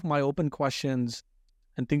lot of my open questions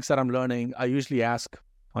and things that I'm learning. I usually ask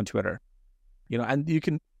on Twitter, and you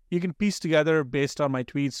can piece together based on my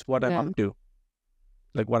tweets what I'm up to,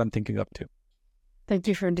 like what I'm thinking up to. Thank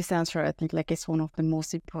you for this answer. I think like it's one of the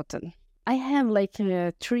most important. I have like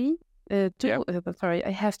I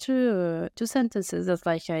have two sentences that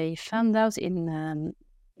like I found out in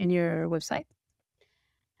your website,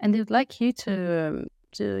 and I'd like you to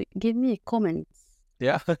give me a comment.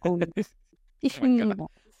 Yeah. If you need.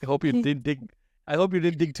 I hope you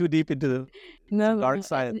didn't dig too deep into the dark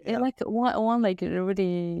side. I like one like I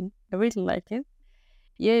really like it.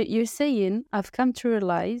 You're saying I've come to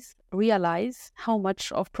realize how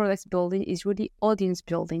much of product building is really audience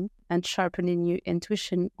building and sharpening your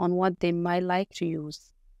intuition on what they might like to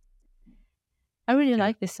use. I really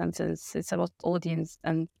like this sentence. It's about audience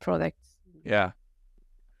and product. Yeah.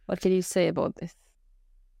 What can you say about this?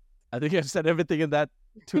 I think I've said everything in that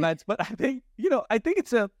 2 lines, but I think,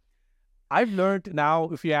 it's I've learned now,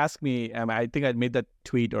 if you ask me, I think I made that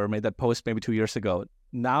tweet or made that post maybe 2 years ago.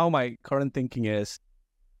 Now my current thinking is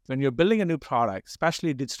when you're building a new product,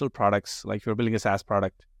 especially digital products, like you're building a SaaS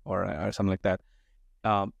product or something like that,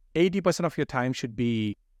 80% of your time should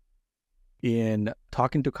be in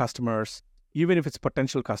talking to customers, even if it's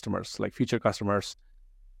potential customers, like future customers,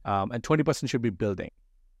 and 20% should be building.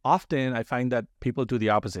 Often I find that people do the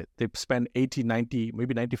opposite. They spend 80, 90,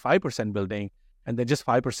 maybe 95% building, and then just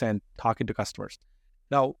 5% talking to customers.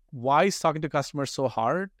 Now, why is talking to customers so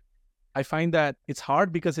hard? I find that it's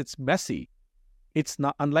hard because it's messy. It's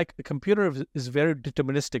not, unlike a computer is very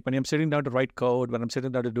deterministic. When I'm sitting down to write code, when I'm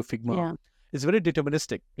sitting down to do Figma, it's very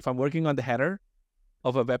deterministic. If I'm working on the header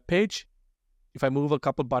of a web page, if I move a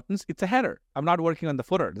couple buttons, it's a header. I'm not working on the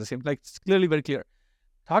footer. The same, like it's clearly very clear.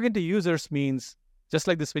 Talking to users means, just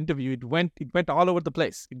like this interview, it went all over the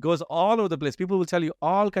place. It goes all over the place. People will tell you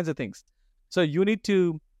all kinds of things. So you need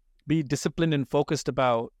to be disciplined and focused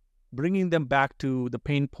about bringing them back to the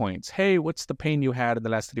pain points. Hey, what's the pain you had in the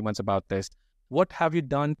last 3 months about this? What have you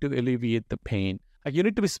done to alleviate the pain? Like, you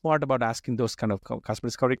need to be smart about asking those kind of customer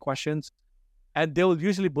discovery questions. And they'll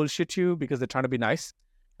usually bullshit you because they're trying to be nice.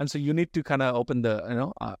 And so you need to kind of open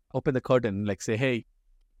the curtain, like say, hey,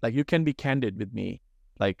 like you can be candid with me.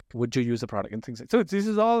 Like, would you use the product and things like that. So this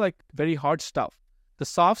is all like very hard stuff. The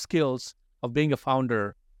soft skills of being a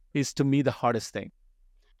founder is, to me, the hardest thing.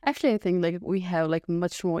 Actually, I think like we have like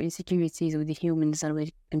much more insecurities with the humans than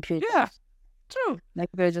with computers. Yeah, true. Like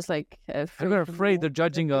we're just like we're afraid they're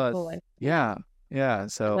judging us. Yeah.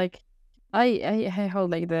 So like I heard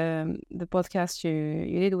like the podcast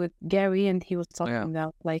you did with Gary, and he was talking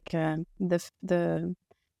about like the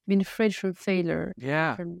being afraid from failure,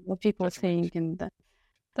 Yeah. from what people think, and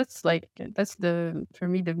that's the for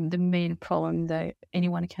me the main problem that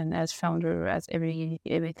anyone can, as founder, as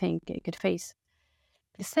everything could face.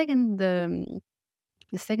 The second the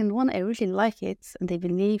second one, I really like it, and I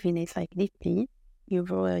believe in it like deeply. You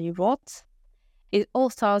wrote. It all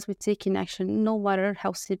starts with taking action, no matter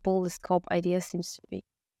how simple the scope idea seems to be.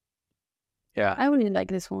 Yeah. I really like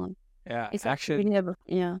this one. Yeah. It's Action. really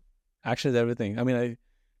yeah. Action is everything. I mean,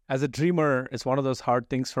 as a dreamer, it's one of those hard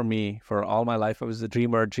things for me. For all my life, I was a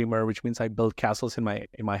dreamer, which means I built castles in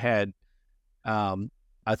my head.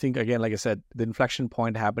 I think, again, like I said, the inflection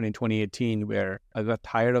point happened in 2018 where I got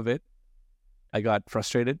tired of it. I got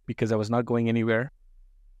frustrated because I was not going anywhere.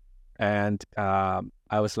 And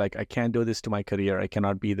I was like, I can't do this to my career. I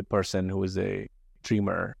cannot be the person who is a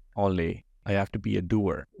dreamer only. I have to be a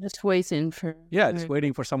doer. Just waiting for... Yeah, just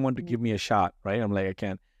waiting for someone to give me a shot, right? I'm like, I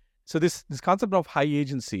can't. So this concept of high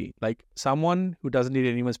agency, like someone who doesn't need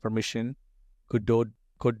anyone's permission could go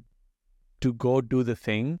do the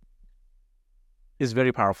thing, is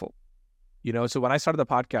very powerful. So when I started the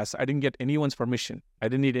podcast, I didn't get anyone's permission. I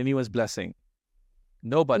didn't need anyone's blessing.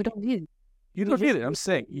 Nobody. You don't need it. I'm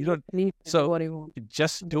saying you don't need. So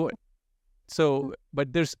just do it. So,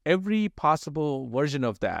 but there's every possible version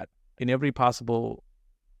of that in every possible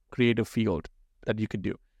creative field that you could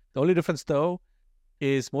do. The only difference, though,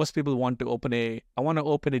 is most people want to open I want to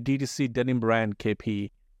open a D2C denim brand,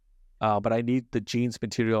 KP, but I need the jeans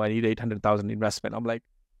material. I need 800,000 investment. I'm like,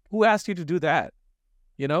 who asked you to do that?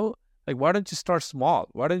 Like, why don't you start small?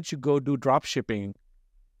 Why don't you go do drop shipping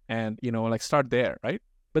and, like start there, right?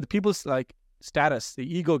 But the people's like status, the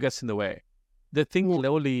ego gets in the way. They think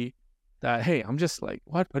lowly that, hey, I'm just like,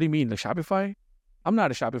 what do you mean? Like Shopify? I'm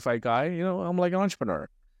not a Shopify guy. I'm like an entrepreneur.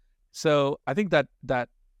 So I think that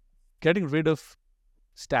getting rid of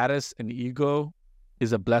status and ego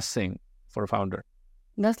is a blessing for a founder.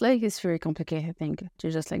 That's like, it's very complicated thing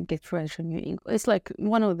to just like get rid of your ego. It's like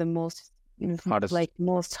one of the most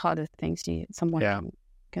hardest things someone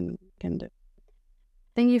can do.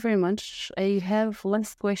 Thank you very much. I have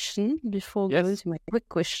last question before going to my quick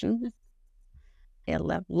questions. I have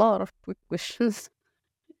a lot of quick questions.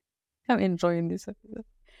 I'm enjoying this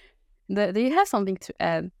episode. Do you have something to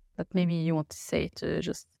add that maybe you want to say to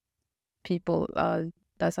just people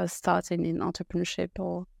that are starting in entrepreneurship,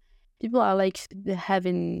 or people are like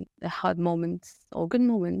having hard moments or good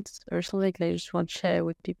moments or something they just want to share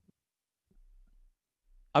with people?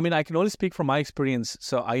 I mean, I can only speak from my experience,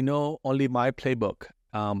 so I know only my playbook.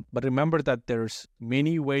 But remember that there's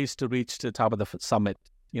many ways to reach the top of the summit.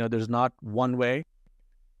 There's not one way.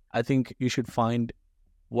 I think you should find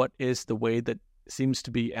what is the way that seems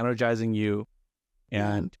to be energizing you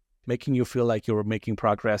and making you feel like you're making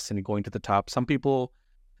progress and going to the top. Some people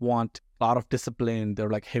want a lot of discipline. They're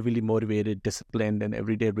like heavily motivated, disciplined, and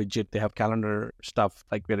everyday rigid. They have calendar stuff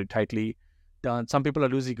like very tightly done. Some people are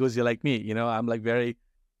loosey-goosey like me. I'm like very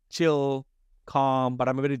chill, calm, but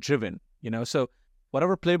I'm very driven. So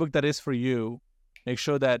whatever playbook that is for you, make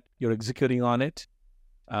sure that you're executing on it.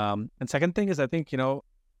 And second thing is, I think,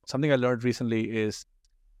 something I learned recently is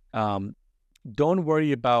don't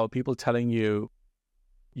worry about people telling you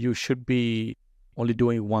should be only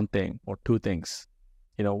doing one thing or two things.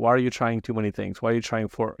 Why are you trying too many things? Why are you trying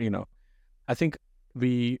for, I think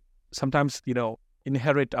we sometimes,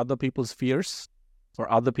 inherit other people's fears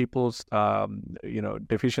or other people's,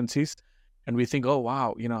 deficiencies. And we think, oh,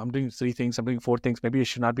 wow, I'm doing 3 things, I'm doing 4 things. Maybe I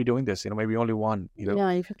should not be doing this, maybe only one.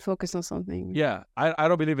 Yeah, you should focus on something. Yeah, I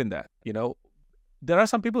don't believe in that. There are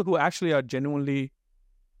some people who actually are genuinely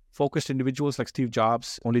focused individuals, like Steve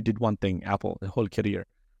Jobs only did one thing, Apple, the whole career.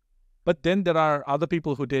 But then there are other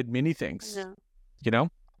people who did many things, in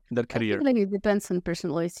their career. I think it depends on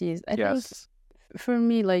personalities. I think for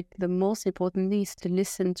me, like the most important thing is to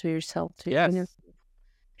listen to yourself.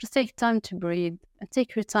 Just take time to breathe and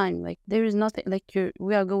take your time. Like there is nothing like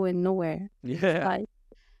we are going nowhere. Yeah. Like,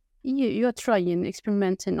 you are trying,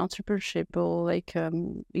 experimenting entrepreneurship or like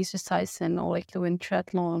exercising or like doing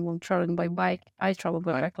triathlon or traveling by bike. I traveled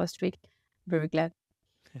by bike last week. Very glad.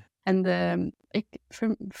 And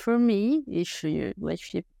for me, if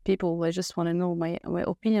people just want to know my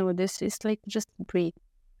opinion with this, it's like just breathe.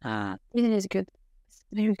 Breathing is good. It's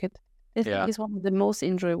very good. It's one of the most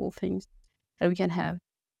enjoyable things that we can have.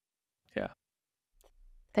 Yeah.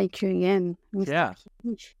 Thank you again, Mr. Yeah.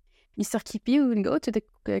 Mr. Kipi, we will go to the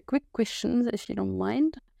quick questions, if you don't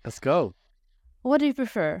mind. Let's go. What do you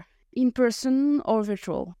prefer, in person or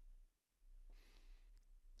virtual?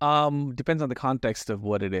 Depends on the context of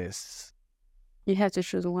what it is. You have to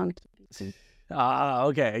choose one.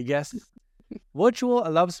 Okay, I guess virtual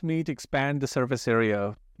allows me to expand the surface area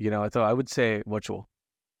of, So I would say virtual.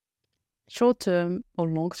 Short term or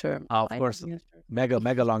long term? Of course, mega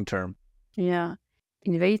long term. Yeah.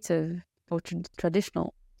 Innovative or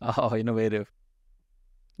traditional? Oh, innovative.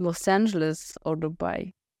 Los Angeles or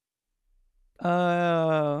Dubai?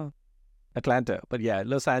 Atlanta, but yeah,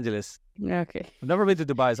 Los Angeles. Okay. I've never been to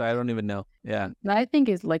Dubai, so I don't even know. Yeah. I think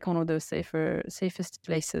it's like one of those safest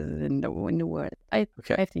places in the world. I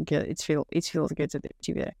think it feels good to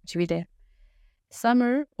be there.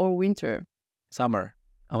 Summer or winter? Summer.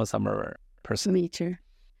 I'm a summer person. Me too.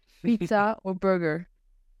 Pizza or burger?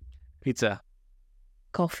 Pizza.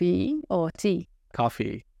 Coffee or tea?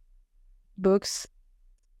 Coffee. Books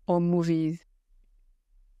or movies?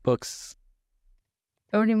 Books.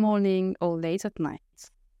 Early morning or late at night?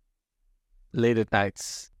 Late at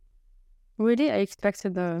nights. Really? I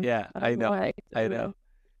expected the... Yeah, I know.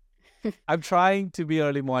 I'm trying to be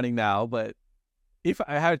early morning now, but if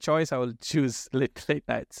I had a choice, I will choose late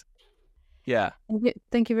nights. Yeah.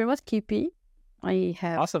 Thank you very much, Kipi. I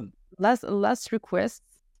have awesome last request.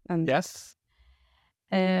 And yes.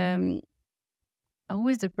 Who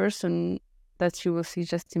is the person that you will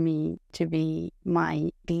suggest to me to be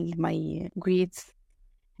my great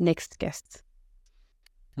next guest?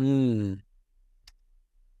 I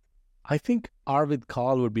think Arvid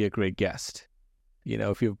Kahl would be a great guest.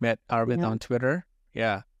 If you've met Arvid on Twitter.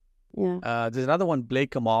 Yeah. There's another one, Blake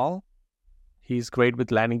Kamal. He's great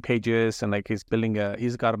with landing pages and he's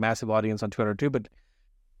got a massive audience on Twitter too. But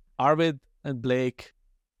Arvid and Blake,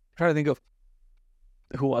 I'm trying to think of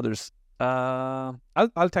who others.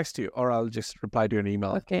 I'll text you or I'll just reply to your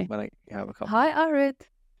email when I have a couple. Hi, Arvid.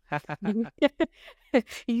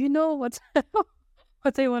 You know what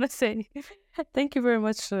I want to say. Thank you very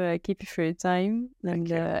much, Kipi, for your time. And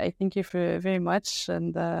I thank you very much.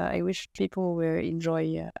 And I wish people will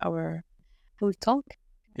enjoy our talk.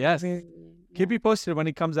 Yes. Keep me posted when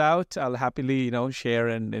it comes out. I'll happily, share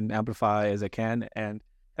and amplify as I can. And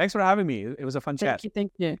thanks for having me. It was a fun chat.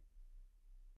 Thank you.